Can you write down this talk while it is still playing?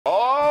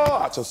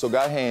Acho still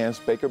got hands.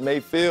 Baker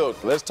Mayfield,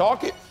 let's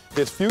talk it.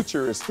 His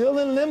future is still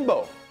in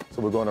limbo.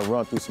 So we're going to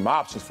run through some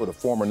options for the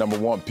former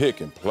 #1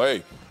 pick and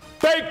play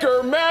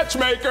Baker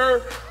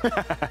Matchmaker.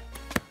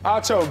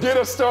 Acho, get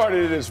us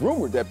started. It is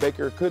rumored that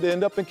Baker could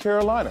end up in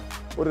Carolina.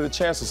 What are the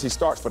chances he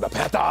starts for the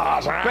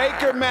Panthers?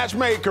 Baker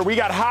Matchmaker. We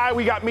got high,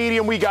 we got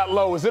medium, we got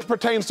low. As it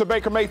pertains to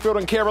Baker Mayfield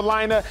in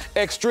Carolina,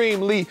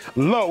 extremely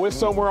low. It's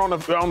somewhere on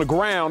the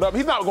ground up.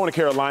 He's not going to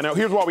Carolina.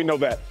 Here's why we know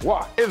that.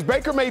 Why? Is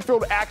Baker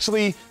Mayfield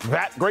actually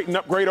that great an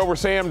upgrade over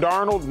Sam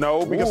Darnold?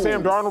 No, because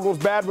Sam Darnold was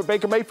bad, but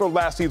Baker Mayfield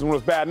last season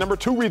was bad. Number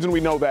 2 reason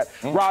we know that.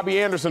 Robbie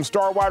Anderson,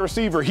 star wide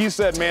receiver. He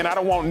said, man, I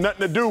don't want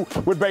nothing to do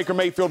with Baker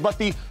Mayfield. But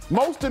the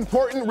most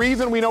important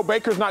reason we know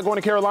Baker's not going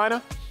to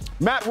Carolina,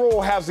 Matt Rule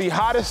has the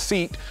hottest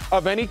seat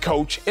of any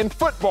coach in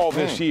football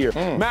this year.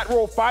 Matt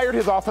Rule fired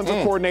his offensive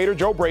coordinator,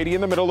 Joe Brady, in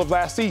the middle of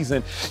last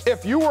season.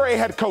 If you were a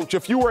head coach,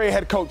 would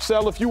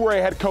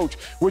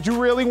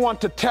you really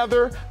want to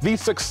tether the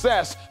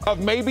success of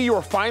maybe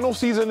your final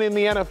season in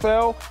the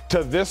NFL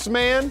to this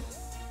man?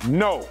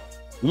 No.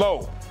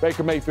 Low.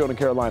 Baker Mayfield in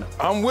Carolina.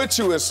 I'm with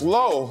you. It's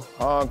low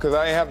because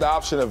I ain't have the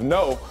option of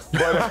no.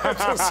 But at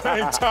the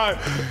same time,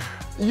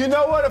 you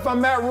know what? If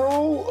I'm Matt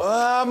Rule,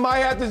 I might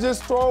have to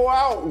just throw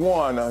out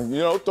one.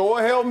 Throw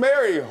a Hail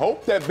Mary.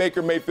 Hope that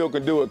Baker Mayfield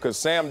can do it because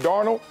Sam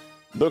Darnold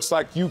looks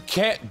like you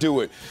can't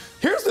do it.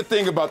 Here's the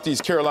thing about these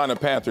Carolina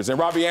Panthers, and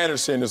Robbie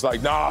Anderson is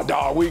like, nah,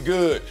 dawg, we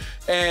good.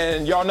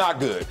 And y'all not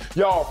good.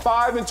 Y'all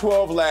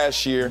 5-12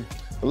 last year.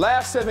 The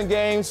last 7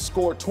 games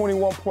scored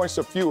 21 points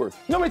or fewer. You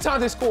know how many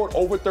times they scored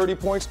over 30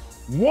 points?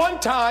 1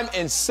 time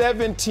in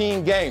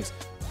 17 games.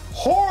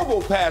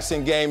 Horrible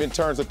passing game in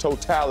terms of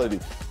totality.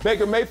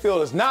 Baker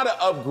Mayfield is not an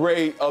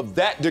upgrade of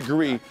that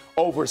degree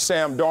over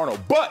Sam Darnold.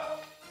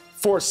 But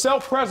for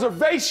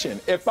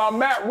self-preservation, if I'm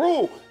Matt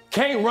Rule,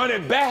 can't run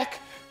it back,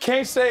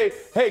 can't say,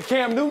 hey,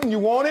 Cam Newton, you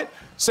want it?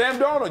 Sam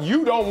Darnold,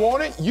 you don't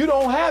want it, you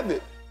don't have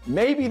it.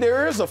 Maybe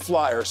there is a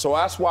flyer, so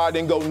that's why I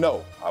didn't go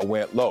no. I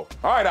went low.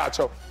 All right,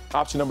 Acho.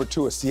 Option number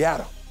 2 is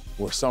Seattle,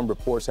 where some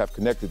reports have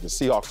connected the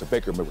Seahawks to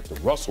Baker with the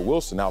Russell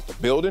Wilson out the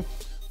building.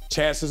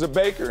 Chances of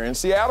Baker in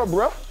Seattle,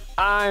 bro?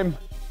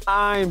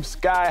 I'm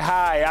sky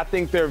high. I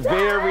think they're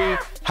very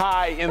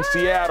high in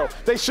Seattle.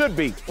 They should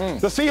be.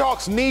 The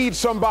Seahawks need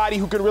somebody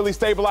who can really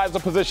stabilize the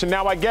position.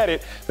 Now, I get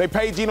it. They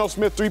paid Geno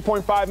Smith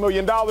 $3.5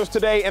 million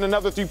today and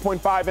another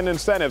 $3.5 in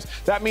incentives.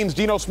 That means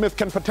Geno Smith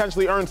can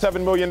potentially earn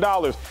 $7 million.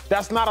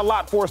 That's not a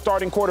lot for a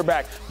starting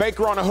quarterback.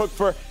 Baker on a hook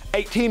for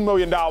 $18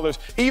 million.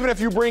 Even if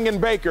you bring in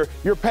Baker,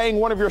 you're paying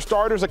one of your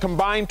starters a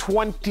combined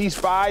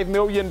 $25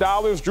 million.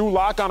 Drew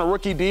Lock on a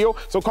rookie deal,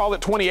 so call it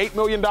 $28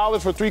 million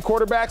for 3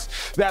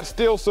 quarterbacks. That's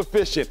still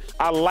sufficient.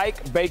 I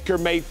like Baker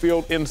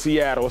Mayfield in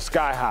Seattle,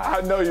 sky high.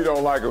 I know you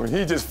don't like him.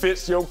 He just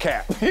fits your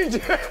cap.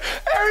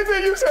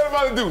 Everything you said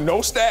about him, do no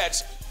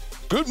stats,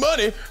 good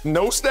money,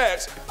 no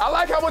stats. I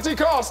like how much he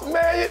costs,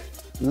 man.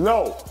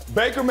 Low.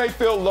 Baker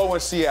Mayfield low in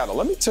Seattle.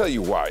 Let me tell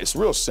you why. It's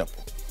real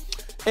simple.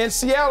 In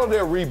Seattle,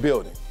 they're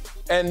rebuilding.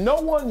 And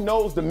no one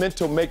knows the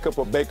mental makeup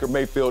of Baker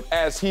Mayfield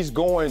as he's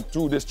going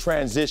through this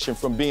transition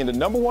from being the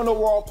 #1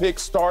 overall pick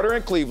starter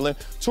in Cleveland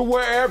to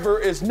wherever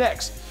is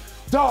next.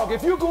 Dog,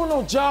 if you're going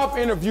on job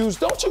interviews,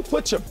 don't you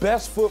put your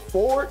best foot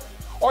forward?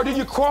 Or do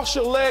you cross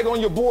your leg on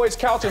your boy's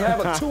couch and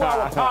have a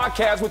 2-hour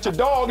podcast with your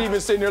dog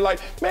even sitting there like,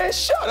 man,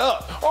 shut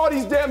up. All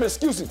these damn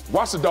excuses.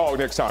 Watch the dog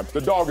next time.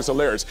 The dog is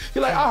hilarious.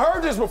 You're like, I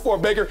heard this before,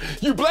 Baker.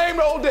 You blame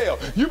Odell.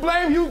 You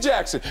blame Hugh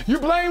Jackson. You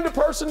blame the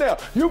personnel.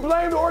 You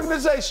blame the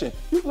organization.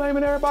 You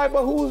blaming everybody,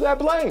 but who's that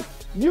blame?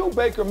 You,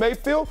 Baker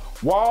Mayfield,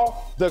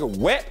 while the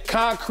wet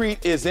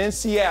concrete is in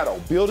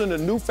Seattle, building a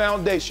new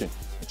foundation.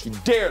 Don't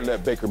you dare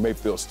let Baker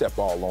Mayfield step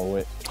all on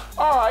it.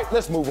 All right,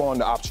 let's move on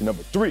to option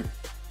number 3.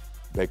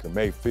 Baker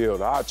Mayfield,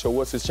 Acho,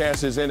 what's his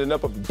chances ending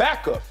up a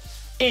backup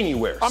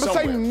anywhere? I'm going to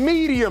say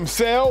medium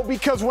sell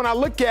because when I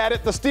look at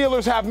it, the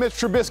Steelers have Mitch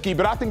Trubisky,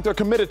 but I think they're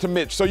committed to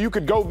Mitch. So you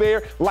could go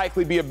there,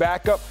 likely be a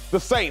backup. The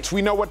Saints,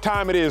 we know what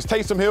time it is.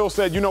 Taysom Hill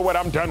said, you know what,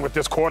 I'm done with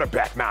this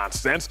quarterback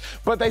nonsense.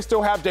 But they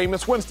still have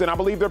Jameis Winston. I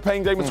believe they're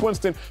paying Jameis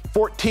Winston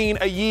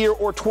 $14 a year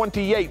or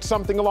 $28,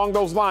 something along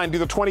those lines,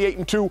 either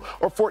 $28-2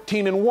 or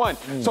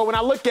 $14-1. So when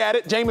I look at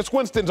it, Jameis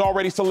Winston's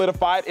already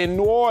solidified in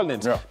New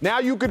Orleans. Now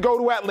you could go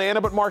to Atlanta,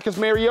 but Marcus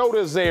Mariota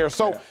is there.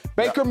 So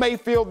Baker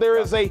Mayfield, there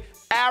is a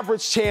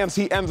average chance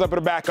he ends up at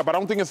a backup. I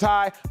don't think it's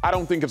high. I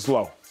don't think it's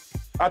low.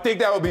 I think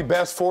that would be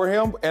best for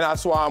him, and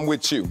that's why I'm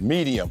with you,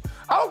 medium.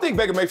 I don't think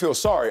Baker Mayfield's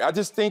sorry. I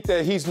just think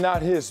that he's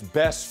not his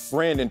best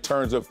friend in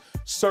terms of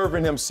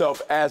serving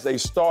himself as a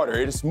starter.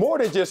 It's more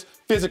than just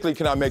physically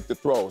can I make the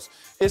throws.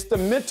 It's the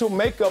mental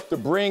makeup to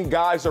bring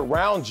guys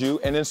around you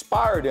and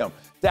inspire them.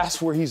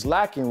 That's where he's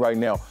lacking right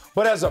now.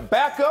 But as a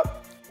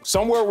backup,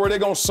 somewhere where they're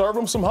going to serve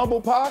him some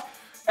humble pie,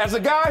 as a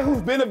guy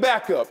who's been a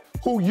backup,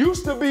 who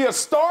used to be a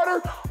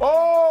starter,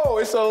 oh,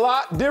 it's a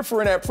lot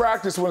different at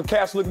practice when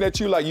cats looking at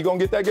you like, you gonna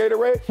get that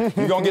Gatorade?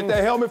 You gonna get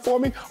that helmet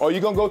for me? Or you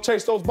gonna go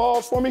chase those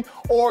balls for me?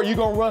 Or you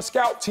gonna run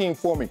scout team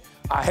for me?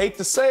 I hate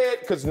to say it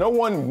because no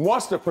one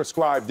wants to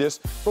prescribe this,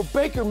 but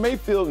Baker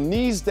Mayfield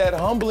needs that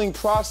humbling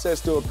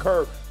process to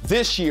occur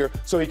this year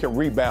so he can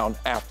rebound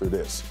after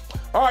this.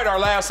 All right, our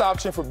last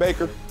option for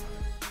Baker.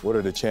 What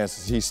are the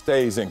chances he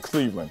stays in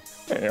Cleveland?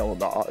 Hell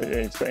no, he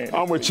ain't staying.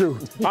 I'm with you.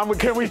 Can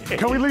we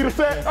lead a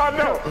set? I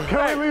know.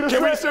 Can we lead a set?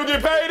 Can we still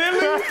get paid in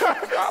league?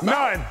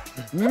 None.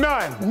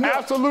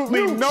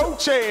 Absolutely no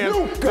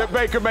chance that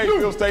Baker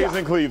Mayfield stays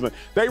in Cleveland.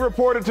 They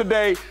reported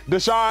today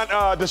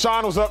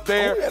Deshaun was up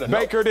there.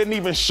 Baker didn't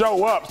even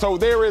show up. So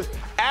there is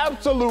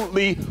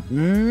absolutely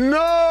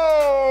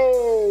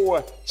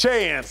no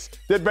chance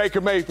that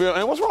Baker Mayfield.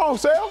 And what's wrong,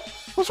 Sal?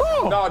 What's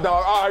wrong? No,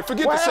 dog. All right,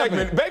 forget the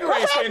segment. Baker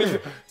ain't saying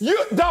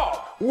this. Dog,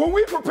 when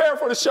we prepare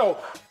for the show,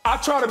 I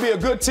try to be a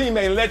good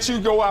teammate and let you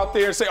go out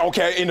there and say,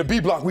 okay, in the B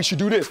block, we should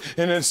do this.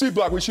 And in the C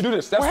block, we should do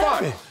this. That's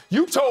fine.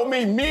 You told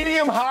me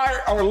medium,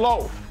 high, or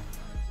low.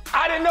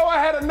 I didn't know I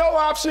had a no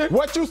option.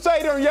 What you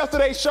say during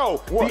yesterday's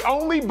show, the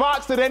only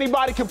box that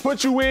anybody can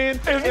put you in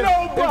is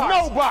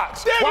no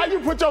box. Why you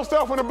put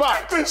yourself in a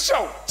box? This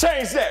show.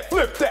 Change that.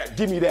 Flip that.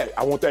 Give me that.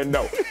 I want that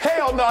no.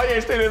 Hell no, you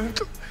ain't staying.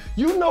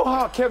 You know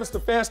how Kevin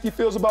Stefanski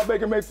feels about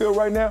Baker Mayfield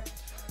right now?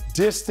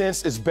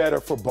 Distance is better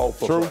for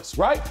both of us,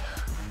 right?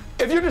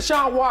 If you're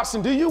Deshaun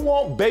Watson, do you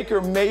want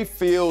Baker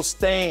Mayfield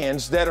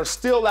stands that are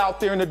still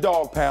out there in the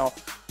dog pound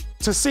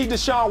to see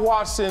Deshaun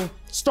Watson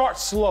start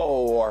slow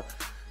or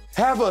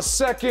have a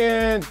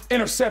second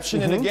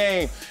interception in the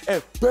game?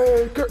 And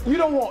Baker, you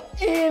don't want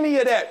any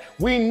of that.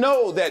 We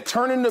know that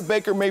turning to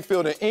Baker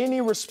Mayfield in any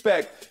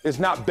respect is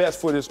not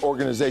best for this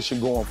organization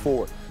going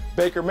forward.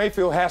 Baker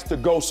Mayfield has to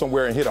go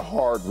somewhere and hit a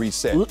hard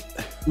reset.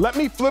 Let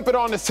me flip it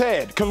on its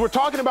head, because we're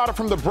talking about it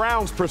from the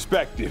Browns'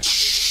 perspective.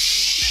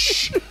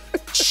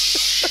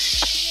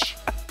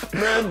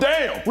 Man,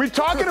 damn. We're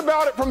talking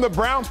about it from the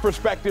Browns'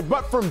 perspective,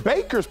 but from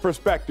Baker's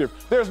perspective,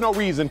 there's no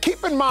reason.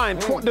 Keep in mind,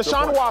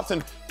 Deshaun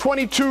Watson,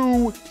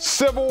 22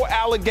 civil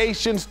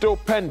allegations still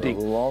pending.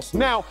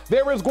 Now,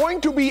 there is going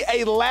to be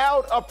a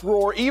loud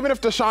uproar, even if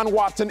Deshaun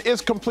Watson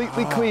is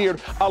completely cleared,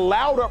 a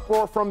loud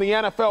uproar from the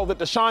NFL that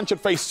Deshaun should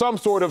face some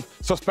sort of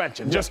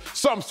suspension, just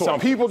some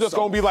sort. People just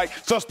going to be like,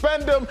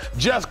 suspend him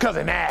just because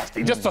it's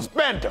nasty. Just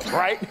suspend him,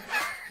 right?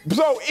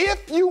 So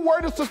if you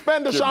were to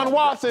suspend Deshaun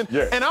Watson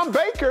and I'm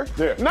Baker,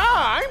 nah,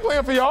 I ain't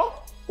playing for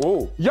y'all.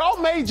 Y'all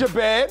made your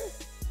bed.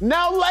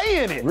 Now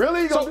lay in it.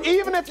 Really? So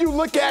even if you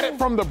look at it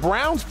from the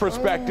Browns'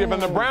 perspective, and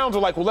the Browns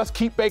are like, well, let's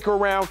keep Baker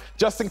around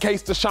just in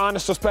case Deshaun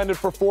is suspended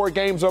for 4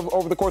 games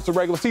over the course of the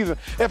regular season.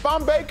 If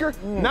I'm Baker,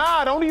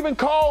 nah, don't even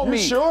call me.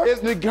 You sure?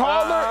 The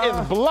caller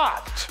is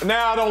blocked.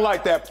 Now I don't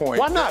like that point.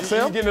 Why not,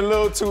 Sam? You're getting a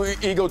little too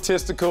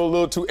egotistical, a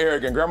little too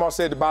arrogant. Grandma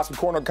said to buy some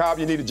corn on the cob,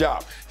 you need a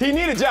job. He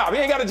need a job. He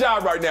ain't got a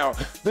job right now.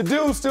 The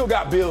dude still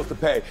got bills to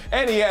pay,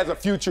 and he has a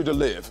future to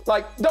live.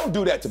 Like, don't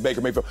do that to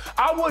Baker Mayfield.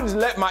 I wouldn't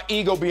let my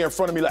ego be in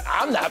front of me like,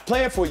 I'm not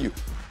playing for you.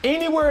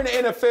 Anywhere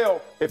in the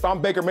NFL, if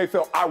I'm Baker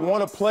Mayfield, I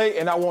want to play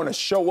and I want to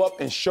show up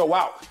and show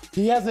out.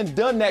 He hasn't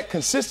done that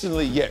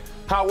consistently yet.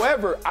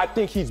 However, I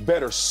think he's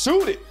better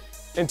suited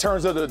in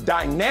terms of the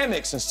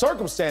dynamics and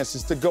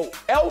circumstances to go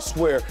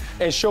elsewhere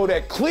and show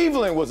that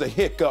Cleveland was a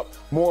hiccup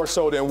more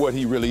so than what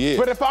he really is.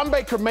 But if I'm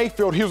Baker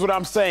Mayfield, here's what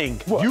I'm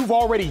saying. You've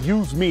already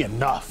used me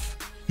enough.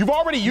 You've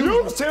already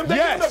used him. They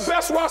had the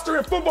best roster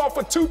in football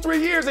for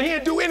 2-3 years, and he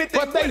didn't do anything.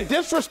 But they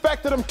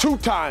disrespected him 2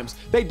 times.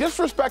 They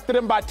disrespected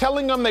him by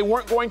telling him they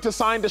weren't going to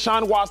sign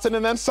Deshaun Watson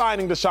and then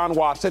signing Deshaun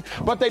Watson.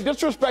 But they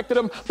disrespected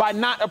him by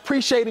not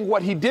appreciating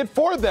what he did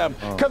for them.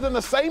 Because in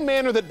the same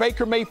manner that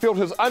Baker Mayfield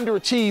has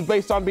underachieved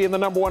based on being the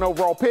 #1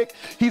 overall pick,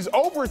 he's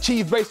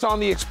overachieved based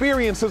on the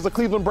experiences the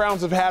Cleveland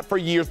Browns have had for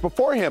years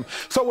before him.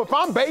 So if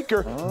I'm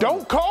Baker,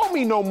 don't call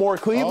me no more,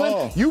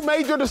 Cleveland. You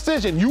made your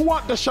decision. You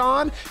want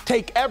Deshaun,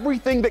 take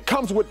everything that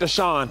comes with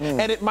Deshaun,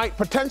 and it might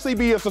potentially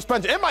be a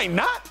suspension. It might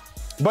not.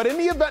 But in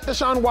the event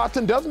Deshaun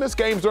Watson does miss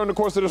games during the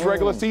course of this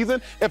regular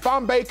season, if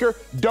I'm Baker,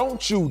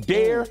 don't you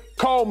dare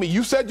call me.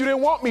 You said you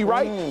didn't want me,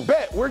 right?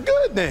 Bet, we're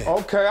good then.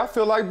 Okay, I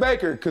feel like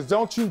Baker, because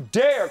don't you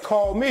dare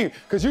call me,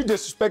 because you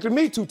disrespected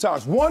me 2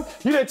 times. 1,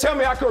 you didn't tell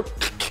me I could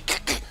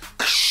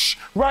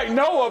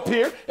no up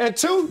here. And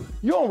 2,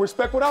 you don't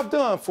respect what I've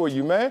done for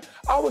you, man.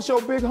 I was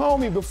your big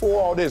homie before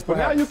all this. But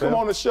now you come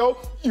on the show,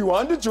 you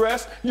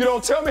underdressed, you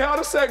don't tell me how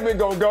the segment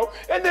gonna go,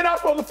 and then I'm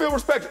supposed to feel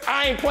respected.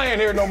 I ain't playing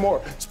here no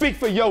more. Speak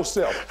for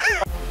yourself.